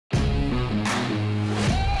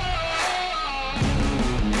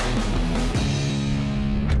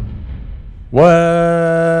What?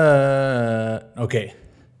 Okay.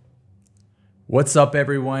 What's up,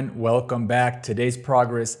 everyone? Welcome back. Today's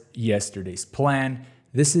progress, yesterday's plan.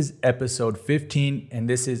 This is episode 15, and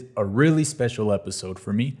this is a really special episode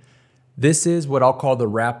for me. This is what I'll call the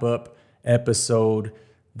wrap-up episode,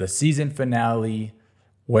 the season finale,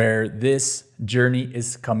 where this journey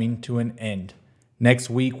is coming to an end. Next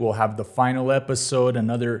week, we'll have the final episode,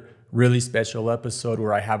 another really special episode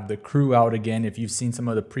where I have the crew out again. If you've seen some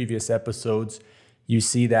of the previous episodes, you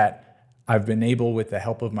see that I've been able, with the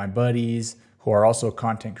help of my buddies who are also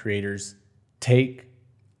content creators, take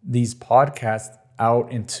these podcasts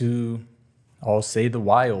out into, I'll say, the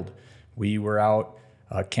wild. We were out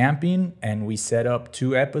camping, and we set up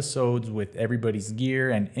 2 episodes with everybody's gear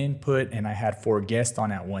and input, and I had 4 guests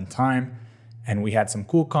on at one time, and we had some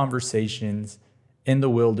cool conversations in the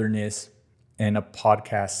wilderness and a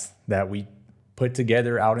podcast that we put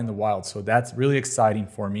together out in the wild. So that's really exciting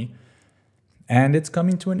for me, and it's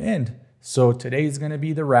coming to an end. So today is going to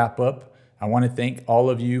be the wrap up. I want to thank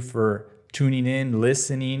all of you for tuning in,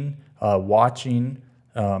 listening, watching.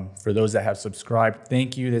 For those that have subscribed,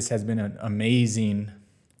 thank you. This has been an amazing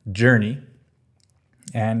journey,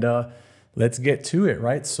 and let's get to it,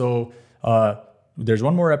 right? So there's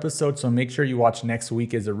one more episode, so make sure you watch next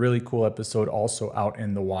week. Is a really cool episode also out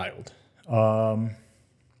in the wild.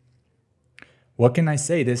 What can I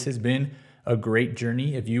say? This has been a great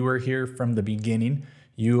journey. If you were here from the beginning,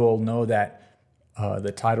 you will know that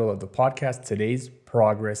the title of the podcast, Today's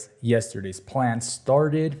Progress, Yesterday's Plan,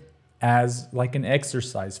 started as like an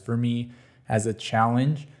exercise for me, as a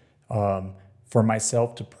challenge for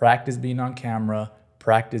myself to practice being on camera,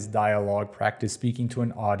 practice dialogue, practice speaking to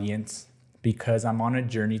an audience, because I'm on a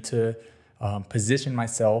journey to position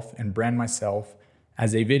myself and brand myself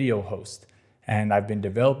as a video host. And I've been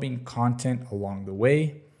developing content along the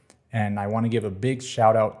way. And I want to give a big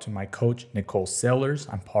shout out to my coach, Nicole Sellers.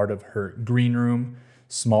 I'm part of her Green Room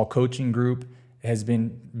small coaching group. It has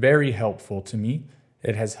been very helpful to me.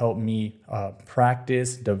 It has helped me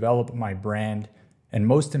practice, develop my brand, and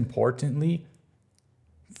most importantly,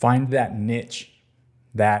 find that niche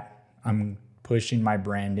that I'm pushing my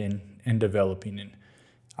brand in and developing in.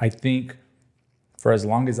 I think for as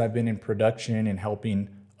long as I've been in production and helping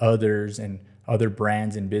others and other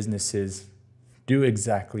brands and businesses do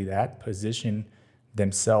exactly that, position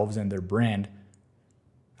themselves and their brand,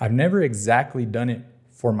 I've never exactly done it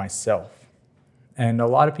for myself. And a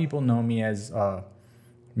lot of people know me as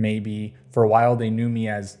maybe for a while they knew me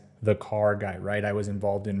as the car guy, right? I was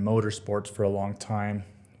involved in motorsports for a long time,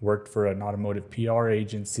 worked for an automotive PR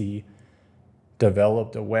agency,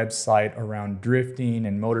 developed a website around drifting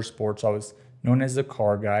and motorsports. I was known as the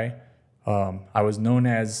car guy. I was known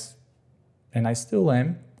as, and I still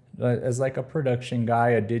am, as like a production guy,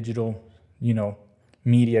 a digital,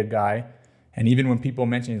 media guy. And even when people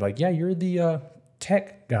mention it, like, yeah, you're the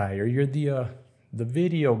tech guy, or you're the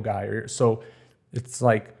video guy, or so it's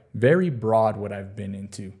like very broad what I've been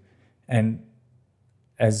into. And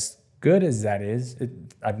as good as that is,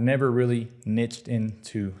 I've never really niched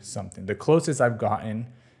into something. The closest I've gotten,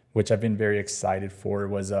 which I've been very excited for,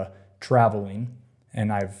 was traveling.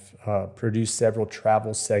 And I've produced several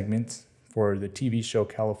travel segments for the TV show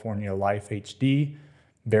California Life HD.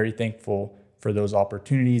 Very thankful for those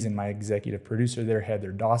opportunities, and my executive producer there,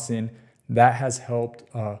 Heather Dawson. That has helped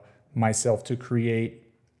myself to create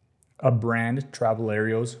a brand,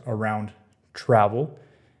 Travellerios, around travel,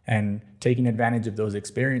 and taking advantage of those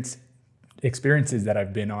experiences that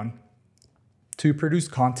I've been on to produce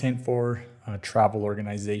content for travel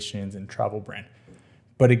organizations and travel brand.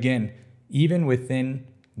 But again, even within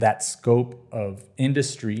that scope of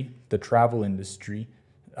industry, the travel industry,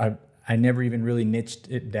 I never even really niched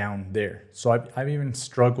it down there. So I've even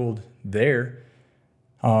struggled there,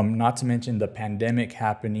 not to mention the pandemic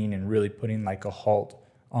happening and really putting like a halt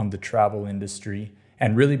on the travel industry.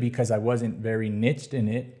 And really, because I wasn't very niched in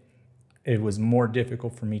it, it was more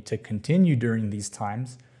difficult for me to continue during these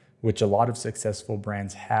times, which a lot of successful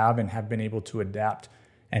brands have and have been able to adapt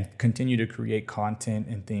and continue to create content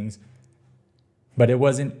and things. But it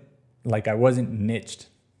wasn't like I wasn't niched.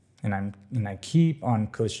 And I keep on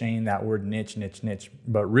clicheing that word niche.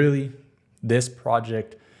 But really, this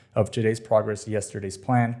project of Today's Progress, Yesterday's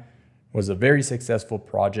Plan was a very successful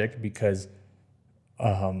project because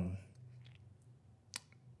I've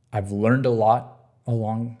learned a lot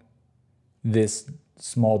along this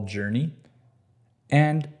small journey.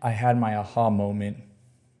 And I had my aha moment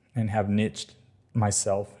and have niched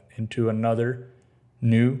myself into another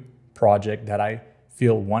new project that I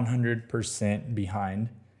feel 100% behind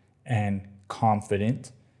and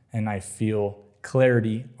confident, and I feel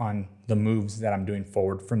clarity on the moves that I'm doing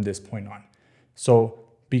forward from this point on. So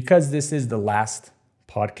because this is the last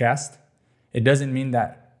podcast, it doesn't mean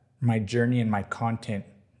that my journey and my content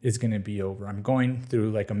is going to be over. I'm going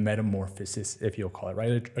through like a metamorphosis, if you'll call it,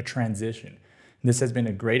 right? A transition. This has been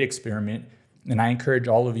a great experiment, and I encourage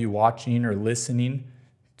all of you watching or listening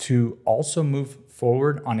to also move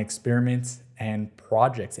forward on experiments and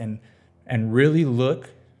projects and really look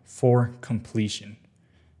for completion.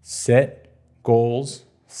 Set goals,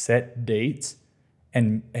 set dates,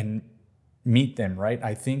 and meet them, right?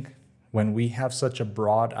 I think when we have such a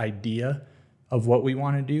broad idea of what we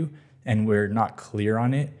want to do and we're not clear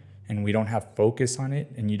on it and we don't have focus on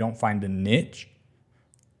it and you don't find a niche,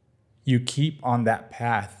 you keep on that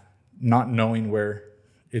path not knowing where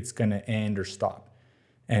it's going to end or stop.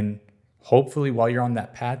 And hopefully while you're on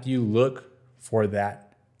that path, you look for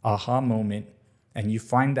that aha moment and you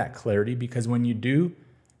find that clarity, because when you do,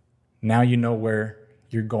 now you know where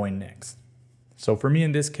you're going next. So for me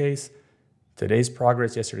in this case, today's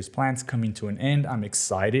progress, yesterday's plans coming to an end. I'm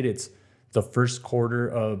excited. It's the first quarter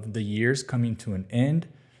of the year's coming to an end.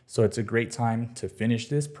 So it's a great time to finish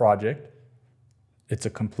this project. It's a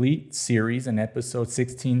complete series, an episode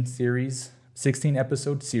 16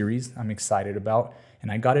 episode series I'm excited about.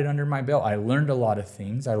 And I got it under my belt. I learned a lot of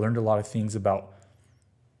things. I learned a lot of things about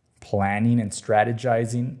planning and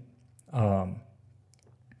strategizing.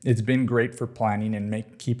 It's been great for planning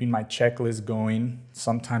and keeping my checklist going.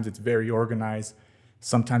 Sometimes it's very organized.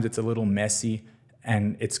 Sometimes it's a little messy.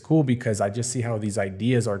 And it's cool because I just see how these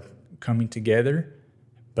ideas are coming together,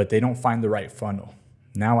 but they don't find the right funnel.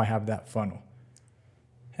 Now I have that funnel.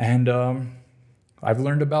 And I've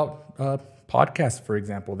learned about podcasts, for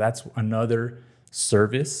example. That's another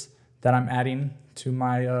service that I'm adding to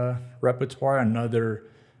my repertoire, another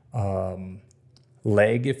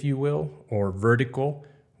leg, if you will, or vertical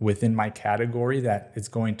within my category that is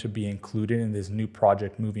going to be included in this new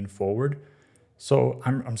project moving forward. So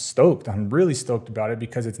I'm stoked. I'm really stoked about it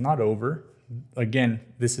because it's not over. Again,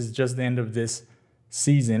 this is just the end of this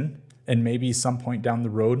season, and maybe some point down the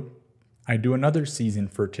road, I do another season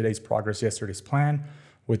for today's progress, yesterday's plan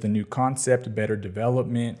with a new concept, better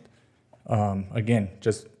development. Again,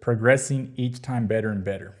 just progressing each time better and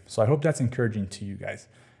better. So I hope that's encouraging to you guys.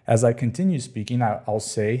 As I continue speaking, I'll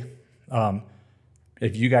say,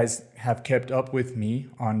 if you guys have kept up with me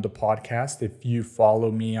on the podcast, if you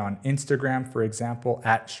follow me on Instagram, for example,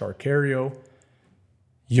 at sharkerio,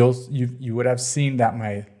 you would have seen that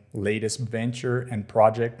my latest venture and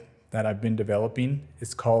project that I've been developing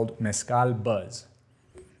is called Mezcal Buzz.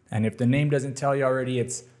 And if the name doesn't tell you already,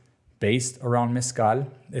 it's based around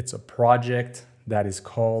mezcal. It's a project that is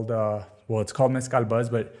called, it's called Mezcal Buzz,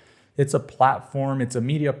 but it's a platform, it's a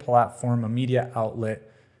media platform, a media outlet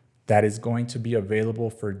that is going to be available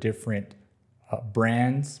for different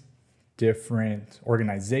brands, different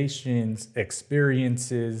organizations,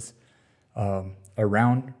 experiences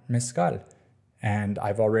around mezcal. And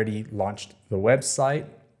I've already launched the website.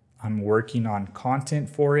 I'm working on content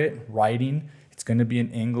for it, writing. It's going to be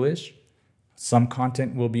in English. Some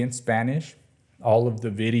content will be in Spanish. All of the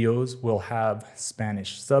videos will have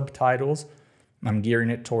Spanish subtitles. I'm gearing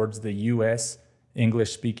it towards the US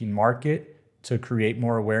English-speaking market to create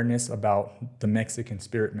more awareness about the Mexican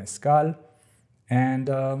spirit mezcal. And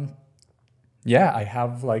I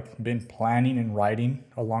have been planning and writing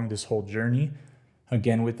along this whole journey.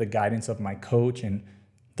 Again, with the guidance of my coach, and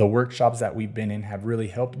the workshops that we've been in have really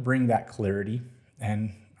helped bring that clarity.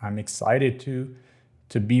 And I'm excited to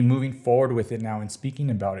be moving forward with it now and speaking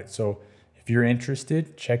about it. So if you're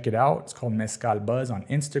interested, check it out. It's called Mezcal Buzz on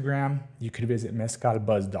Instagram. You could visit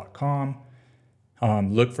mezcalbuzz.com.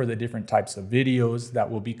 Look for the different types of videos that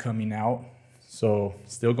will be coming out. So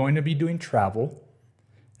still going to be doing travel.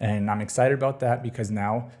 And I'm excited about that because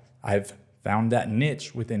now I've found that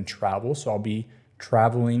niche within travel. So I'll be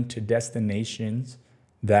traveling to destinations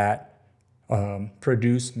that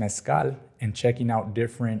produce mezcal and checking out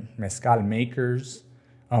different mezcal makers,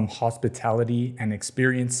 hospitality and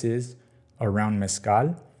experiences around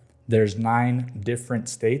mezcal. There's 9 different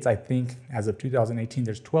states. I think as of 2018,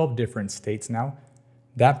 there's 12 different states now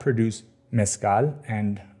that produce mezcal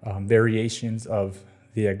and variations of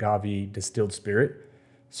the agave distilled spirit.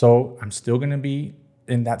 So I'm still going to be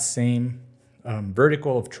in that same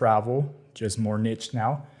vertical of travel, just more niche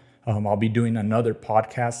now. I'll be doing another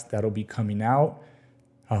podcast that'll be coming out.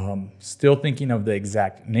 Still thinking of the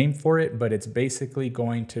exact name for it, but it's basically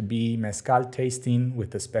going to be mezcal tasting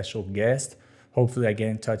with a special guest. Hopefully I get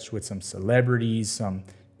in touch with some celebrities, some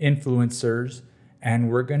influencers, and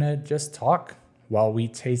we're going to just talk while we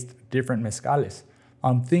taste different mezcales.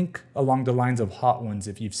 Think along the lines of Hot Ones,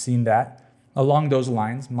 if you've seen that. Along those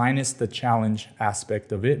lines, minus the challenge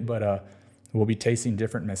aspect of it, but We'll be tasting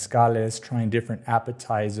different mezcales, trying different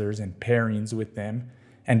appetizers and pairings with them,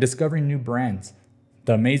 and discovering new brands.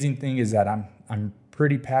 The amazing thing is that I'm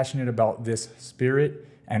pretty passionate about this spirit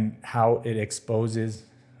and how it exposes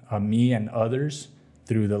me and others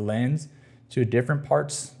through the lens to different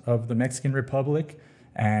parts of the Mexican Republic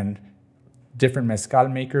and different mezcal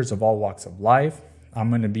makers of all walks of life. I'm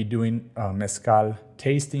going to be doing mezcal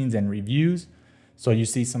tastings and reviews. So you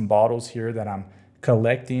see some bottles here that I'm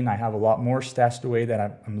collecting. I have a lot more stashed away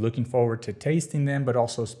that I'm looking forward to tasting them, but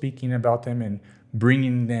also speaking about them and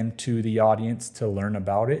bringing them to the audience to learn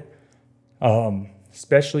about it.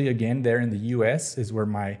 Especially again, there in the US is where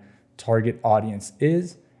my target audience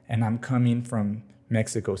is. And I'm coming from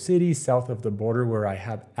Mexico City, south of the border, where I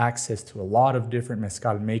have access to a lot of different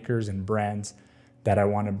mezcal makers and brands that I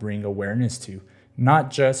want to bring awareness to.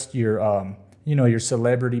 Not just your, your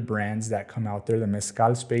celebrity brands that come out there. The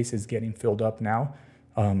mezcal space is getting filled up now.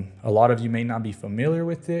 A lot of you may not be familiar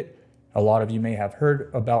with it. A lot of you may have heard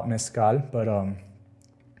about mezcal, but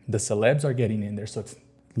the celebs are getting in there. So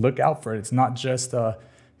look out for it. It's not just the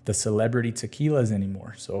celebrity tequilas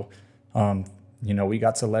anymore. So, we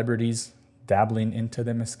got celebrities dabbling into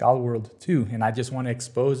the mezcal world too. And I just want to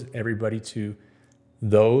expose everybody to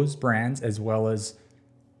those brands as well as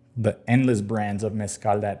the endless brands of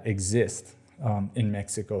mezcal that exist in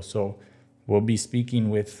Mexico. So we'll be speaking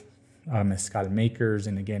with mezcal makers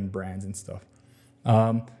and again, brands and stuff.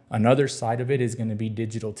 Another side of it is going to be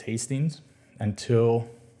digital tastings until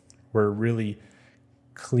we're really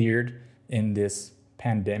cleared in this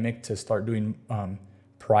pandemic to start doing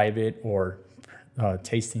private or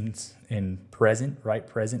tastings in present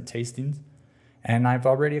tastings. And I've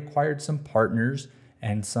already acquired some partners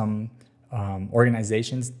and some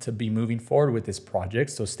organizations to be moving forward with this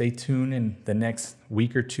project. So stay tuned in the next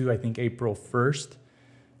week or two. I think April 1st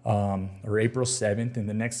or April 7th, in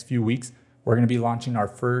the next few weeks, we're going to be launching our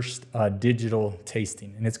first digital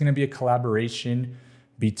tasting. And it's going to be a collaboration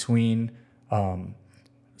between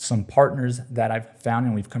some partners that I've found,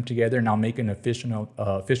 and we've come together, and I'll make an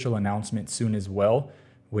official announcement soon as well,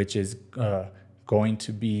 which is going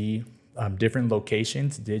to be different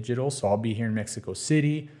locations, digital. So I'll be here in Mexico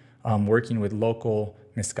City, working with local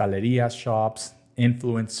mezcaleria shops,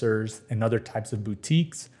 influencers, and other types of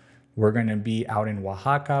boutiques. We're going to be out in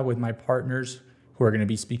Oaxaca with my partners who are going to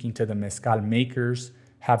be speaking to the mezcal makers,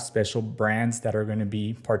 have special brands that are going to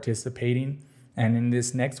be participating. And in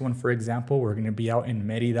this next one, for example, we're going to be out in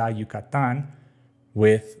Mérida, Yucatan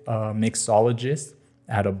with mixologists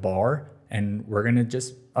at a bar. And we're going to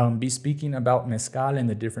just be speaking about mezcal and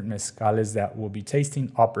the different mezcales that we'll be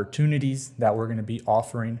tasting, opportunities that we're going to be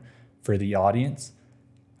offering for the audience.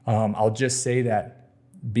 I'll just say that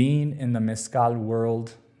being in the mezcal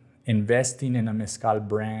world, investing in a mezcal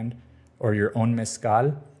brand or your own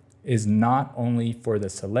mezcal is not only for the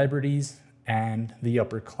celebrities and the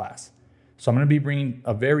upper class. So I'm going to be bringing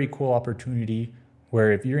a very cool opportunity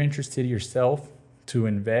where if you're interested yourself to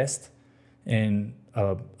invest in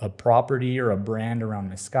a property or a brand around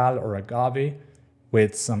mezcal or agave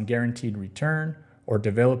with some guaranteed return, or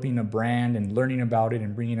developing a brand and learning about it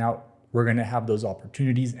and bringing out, we're going to have those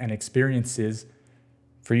opportunities and experiences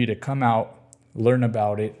for you to come out, learn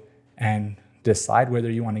about it, and decide whether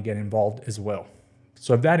you want to get involved as well.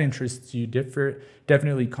 So if that interests you,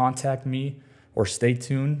 definitely contact me or stay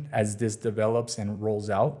tuned as this develops and rolls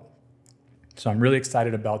out. So I'm really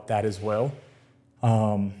excited about that as well.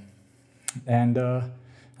 That's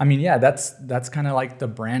kind of like the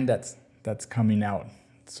brand that's coming out.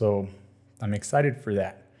 So I'm excited for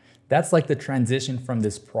that. That's like the transition from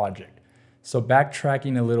this project. So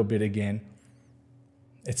backtracking a little bit again,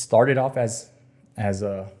 it started off as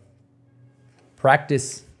a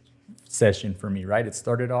practice session for me, right? It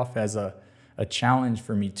started off as a challenge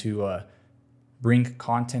for me to bring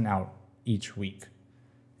content out each week.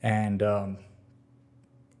 And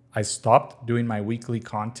I stopped doing my weekly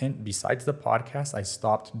content. Besides the podcast, I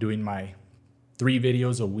stopped doing my 3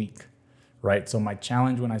 videos a week, right? So my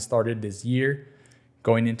challenge when I started this year,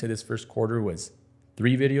 going into this first quarter, was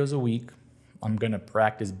 3 videos a week. I'm going to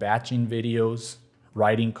practice batching videos,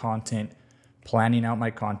 writing content, planning out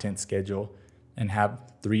my content schedule, and have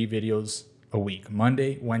 3 videos a week,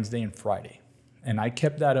 Monday, Wednesday, and Friday. And I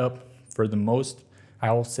kept that up for the most,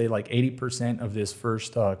 I will say like 80% of this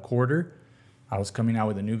first quarter. I was coming out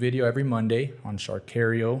with a new video every Monday on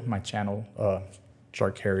Sharkerio, my channel,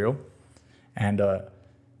 Sharkerio. And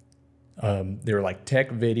they were like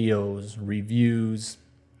tech videos, reviews,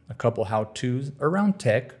 a couple how-tos around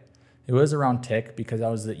tech. It was around tech because that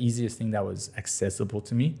was the easiest thing that was accessible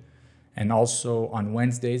to me. And also on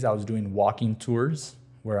Wednesdays, I was doing walking tours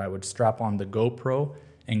where I would strap on the GoPro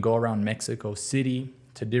and go around Mexico City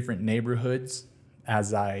to different neighborhoods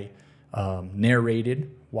as I narrated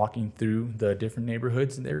walking through the different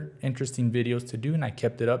neighborhoods. They're interesting videos to do, and I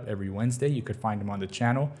kept it up every Wednesday. You could find them on the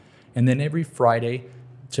channel. And then every Friday,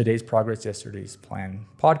 Today's Progress, Yesterday's Plan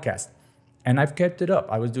podcast. And I've kept it up.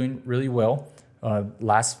 I was doing really well.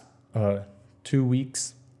 Last 2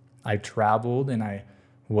 weeks, I traveled and I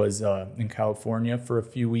was in California for a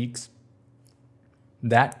few weeks.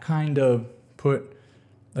 That kind of put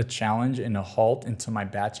a challenge and a halt into my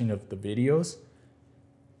batching of the videos.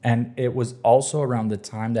 And it was also around the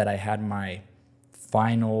time that I had my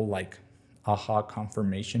final aha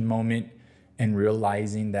confirmation moment and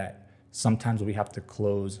realizing that sometimes we have to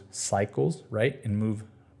close cycles, right? And move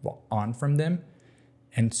on from them.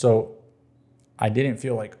 And so I didn't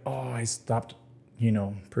feel like, I stopped,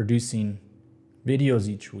 producing videos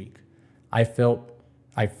each week. I feel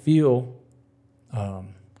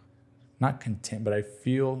not content, but I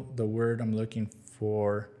feel the word I'm looking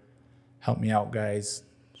for. Help me out, guys.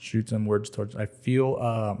 Shoot some words towards. I feel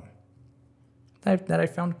that I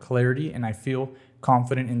found clarity, and I feel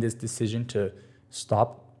confident in this decision to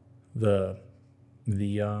stop the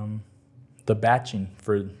batching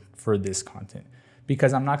for this content,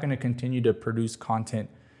 because I'm not going to continue to produce content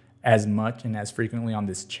as much and as frequently on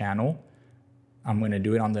this channel. I'm going to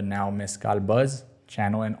do it on the now Mezcal Buzz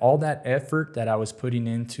channel, and all that effort that I was putting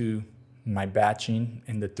into my batching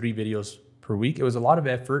and the 3 videos per week, it was a lot of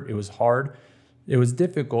effort. It was hard. It was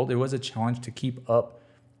difficult. It was a challenge to keep up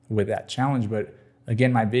with that challenge. But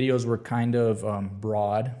again, my videos were kind of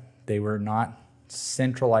broad. They were not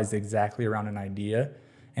centralized exactly around an idea.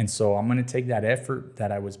 And so I'm going to take that effort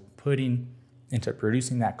that I was putting into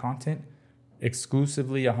producing that content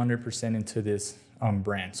exclusively 100% into this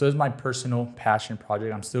brand. So it's my personal passion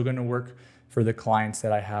project. I'm still going to work for the clients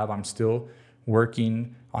that I have. I'm still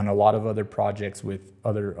working on a lot of other projects with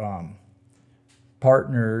other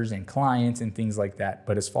partners and clients and things like that.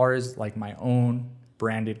 But as far as my own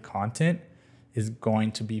branded content is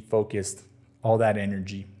going to be focused, all that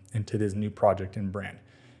energy into this new project and brand.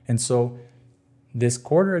 And so this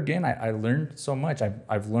quarter, again, I learned so much.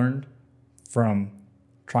 I've learned from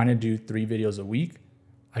trying to do 3 videos a week.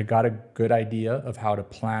 I got a good idea of how to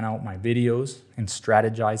plan out my videos and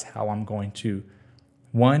strategize how I'm going to,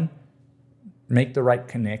 one, make the right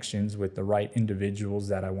connections with the right individuals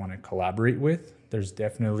that I want to collaborate with. There's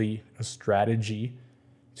definitely a strategy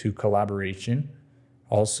to collaboration.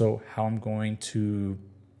 Also, how I'm going to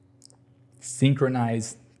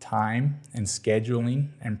synchronize time and scheduling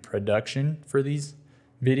and production for these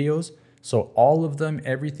videos. So all of them,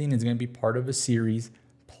 everything is going to be part of a series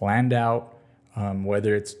planned out,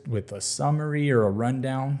 whether it's with a summary or a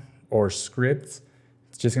rundown or scripts.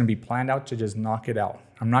 It's just going to be planned out to just knock it out.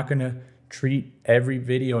 I'm not going to treat every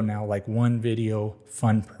video now like one video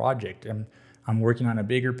fun project. I'm working on a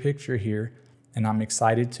bigger picture here, and I'm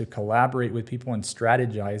excited to collaborate with people and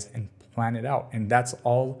strategize and plan it out. And that's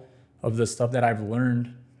all of the stuff that I've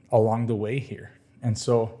learned along the way here. And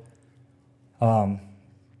so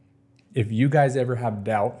if you guys ever have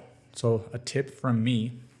doubt, so a tip from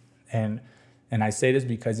me, and I say this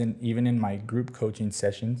because even in my group coaching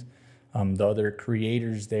sessions, the other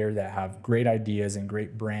creators there that have great ideas and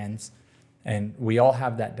great brands, and we all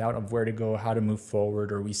have that doubt of where to go, how to move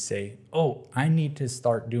forward, or we say, I need to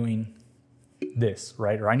start doing this,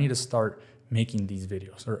 right? Or I need to start making these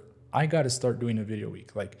videos, or I got to start doing a video a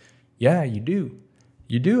week. Yeah, you do.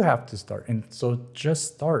 You do have to start. And so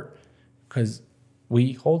just start, because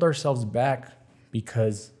we hold ourselves back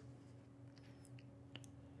because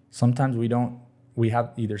sometimes we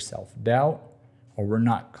have either self-doubt or we're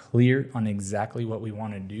not clear on exactly what we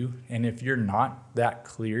want to do. And if you're not that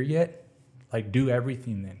clear yet, do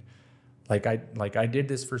everything then. Like I did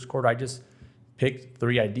this first quarter. I just picked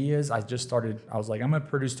 3 ideas. I was like, I'm going to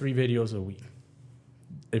produce 3 videos a week.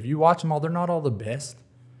 If you watch them all, they're not all the best.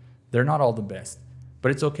 They're not all the best.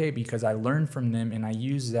 But it's okay, because I learned from them, and I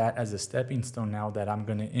use that as a stepping stone now that I'm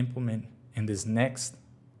going to implement in this next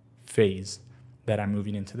phase that I'm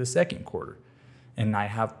moving into the second quarter. And I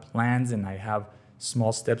have plans and I have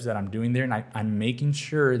small steps that I'm doing there. And I'm making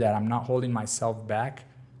sure that I'm not holding myself back,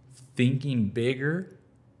 thinking bigger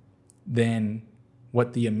than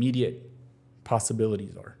what the immediate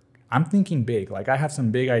possibilities are. I'm thinking big. I have some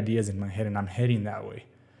big ideas in my head and I'm heading that way.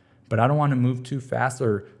 But I don't want to move too fast,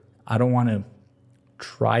 or I don't want to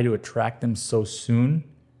try to attract them so soon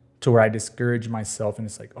to where I discourage myself and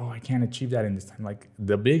it's I can't achieve that in this time.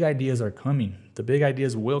 The big ideas are coming. The big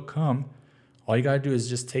ideas will come. All you got to do is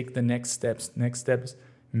just take the next steps,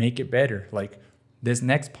 make it better. This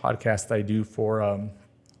next podcast I do for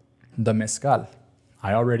the mezcal.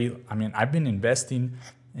 I've been investing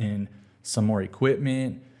in some more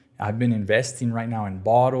equipment. I've been investing right now in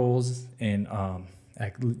bottles and,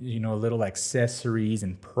 little accessories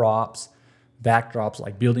and props, backdrops,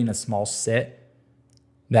 like building a small set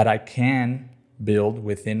that I can build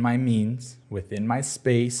within my means, within my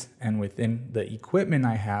space, and within the equipment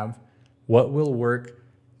I have, what will work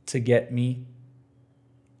to get me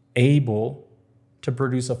able to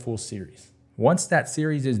produce a full series. Once that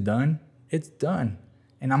series is done, it's done.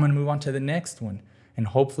 And I'm going to move on to the next one. And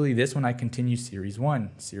hopefully this one I continue series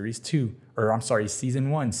 1, series 2, season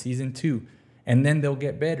 1, season 2. And then they'll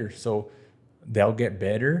get better. So they'll get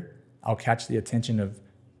better. I'll catch the attention of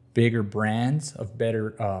bigger brands,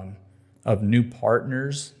 of new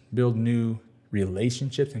partners, build new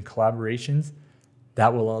relationships and collaborations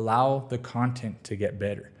that will allow the content to get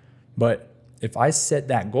better. But if I set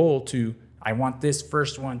that goal to, I want this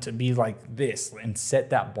first one to be like this and set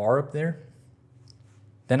that bar up there,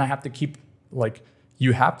 then I have to keep,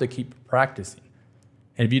 you have to keep practicing.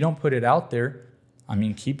 And if you don't put it out there,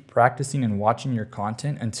 keep practicing and watching your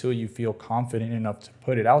content until you feel confident enough to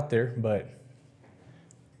put it out there. But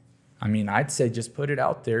I'd say just put it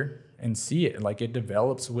out there and see it, it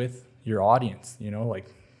develops with your audience,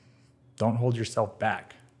 don't hold yourself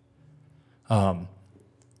back. I've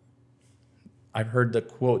heard the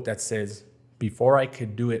quote that says, before I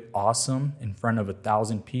could do it awesome in front of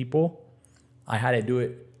 1,000 people, I had to do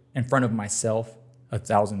it in front of myself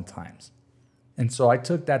 1,000 times. And so I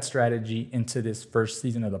took that strategy into this first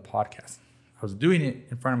season of the podcast. I was doing it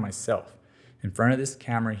in front of myself, in front of this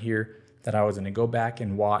camera here that I was going to go back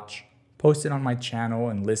and watch, post it on my channel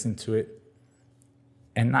and listen to it.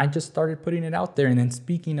 And I just started putting it out there and then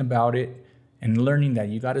speaking about it and learning that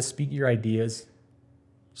you got to speak your ideas.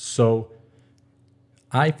 So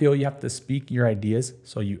I feel you have to speak your ideas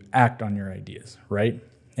so you act on your ideas, right?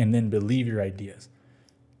 And then believe your ideas.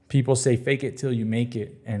 People say fake it till you make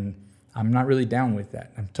it. And I'm not really down with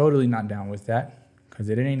that. I'm totally not down with that because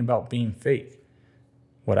it ain't about being fake.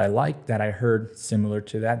 What I like that I heard similar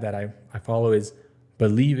to that I follow is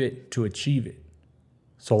believe it to achieve it.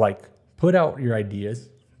 So put out your ideas,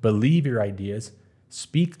 believe your ideas,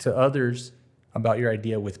 speak to others about your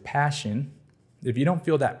idea with passion. If you don't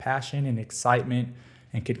feel that passion and excitement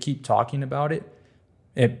and could keep talking about it,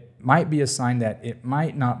 it might be a sign that it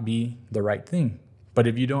might not be the right thing. But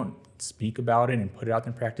if you don't speak about it and put it out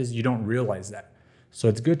in practice, you don't realize that. So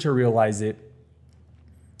it's good to realize it.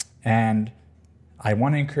 And I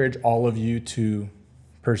want to encourage all of you to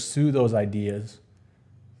pursue those ideas,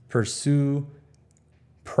 pursue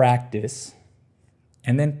practice,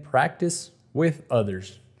 and then practice with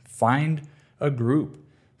others. Find a group,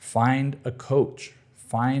 find a coach,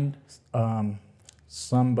 find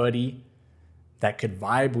somebody that could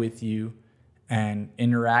vibe with you and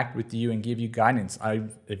interact with you and give you guidance.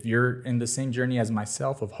 If you're in the same journey as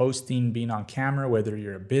myself of hosting, being on camera, whether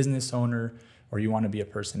you're a business owner or you want to be a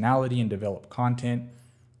personality and develop content,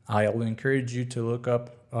 I'll encourage you to look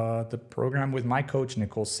up the program with my coach,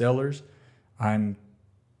 Nicole Sellers. I'm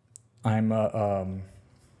a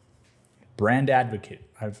brand advocate.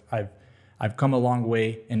 I've come a long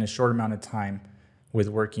way in a short amount of time with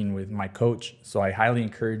working with my coach. So I highly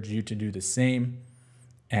encourage you to do the same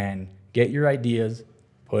and get your ideas,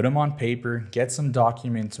 put them on paper, get some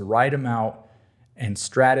documents, write them out, and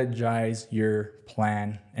strategize your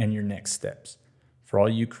plan and your next steps. For all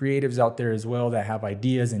you creatives out there as well that have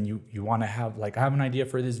ideas and you want to have, I have an idea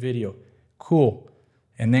for this video, cool.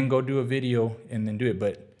 And then go do a video and then do it.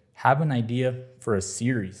 But have an idea for a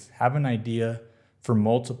series. Have an idea for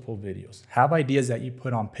multiple videos. Have ideas that you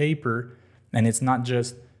put on paper, and it's not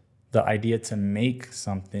just the idea to make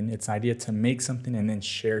something, it's idea to make something and then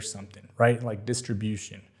share something, right? Like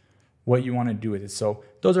distribution, what you want to do with it. So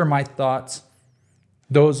those are my thoughts.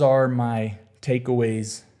 Those are my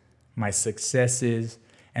takeaways, my successes,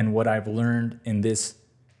 and what I've learned in this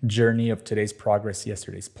journey of today's progress,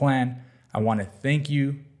 yesterday's plan. I want to thank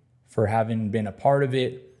you for having been a part of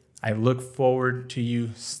it. I look forward to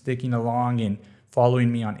you sticking along and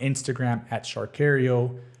following me on Instagram at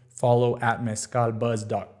sharkerio. Follow at Mezcal Buzz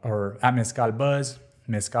at Mezcal Buzz,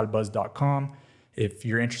 mezcalbuzz.com. If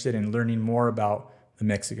you're interested in learning more about the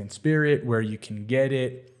Mexican spirit, where you can get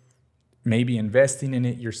it, maybe investing in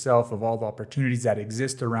it yourself, of all the opportunities that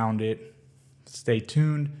exist around it, stay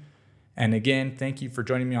tuned. And again, thank you for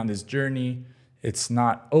joining me on this journey. It's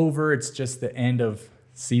not over. It's just the end of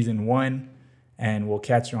season 1, and we'll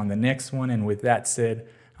catch you on the next one. And with that said,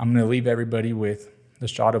 I'm going to leave everybody with the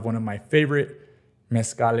shot of one of my favorite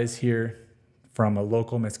mezcales here from a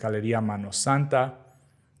local mezcaleria, Mano Santa,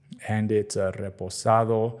 and it's a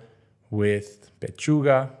reposado with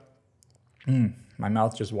pechuga. My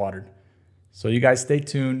mouth just watered. So you guys stay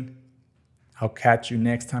tuned. I'll catch you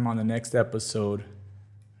next time on the next episode.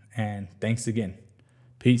 And thanks again.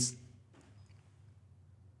 Peace.